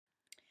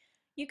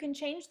You can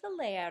change the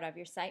layout of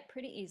your site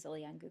pretty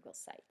easily on Google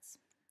Sites.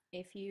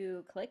 If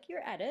you click your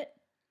edit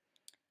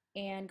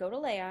and go to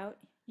layout,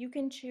 you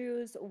can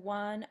choose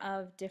one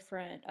of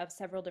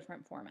several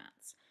different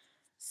formats.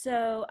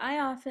 So I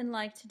often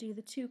like to do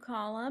the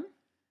 2-column,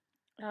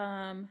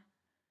 um,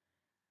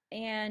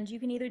 and you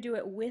can either do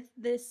it with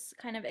this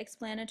kind of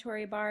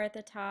explanatory bar at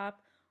the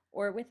top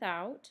or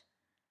without.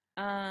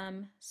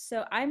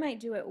 So I might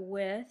do it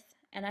with,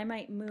 and I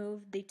might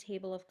move the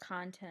table of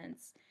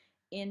contents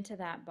into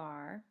that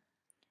bar.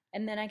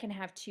 And then I can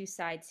have two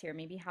sides here.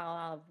 Maybe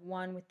I'll have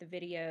one with the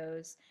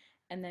videos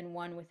and then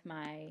one with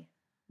my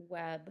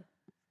web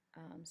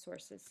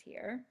sources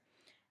here.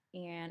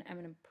 And I'm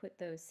going to put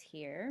those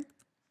here.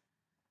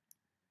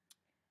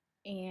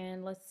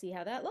 And let's see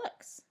how that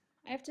looks.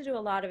 I have to do a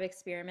lot of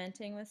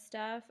experimenting with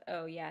stuff.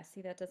 Oh yeah,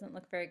 see that doesn't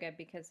look very good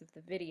because of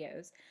the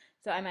videos.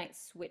 So I might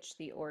switch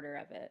the order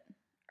of it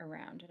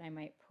around and I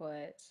might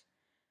put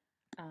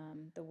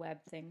the web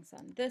things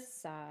on this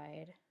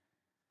side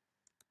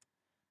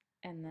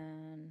and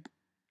then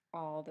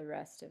all the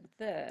rest of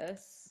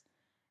this,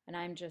 and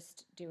I'm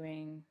just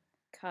doing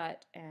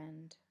cut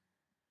and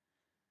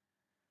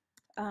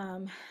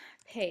um,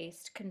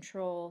 paste,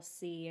 Control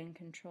C and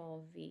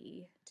Control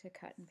V to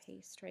cut and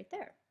paste right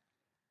there.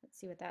 Let's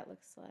see what that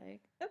looks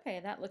like. Okay,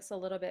 that looks a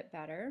little bit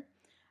better.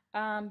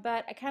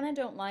 But I kind of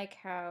don't like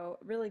how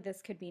really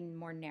this could be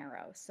more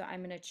narrow. So I'm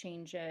going to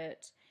change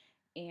it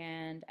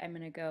and I'm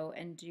going to go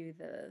and do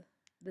the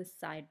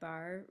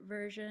sidebar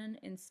version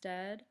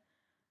instead,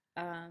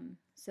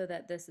 so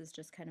that this is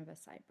just kind of a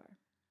sidebar.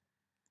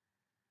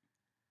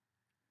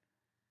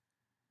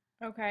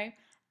 Okay,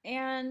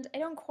 and I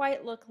don't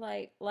quite look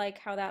like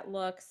how that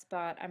looks,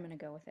 but I'm gonna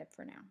go with it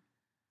for now.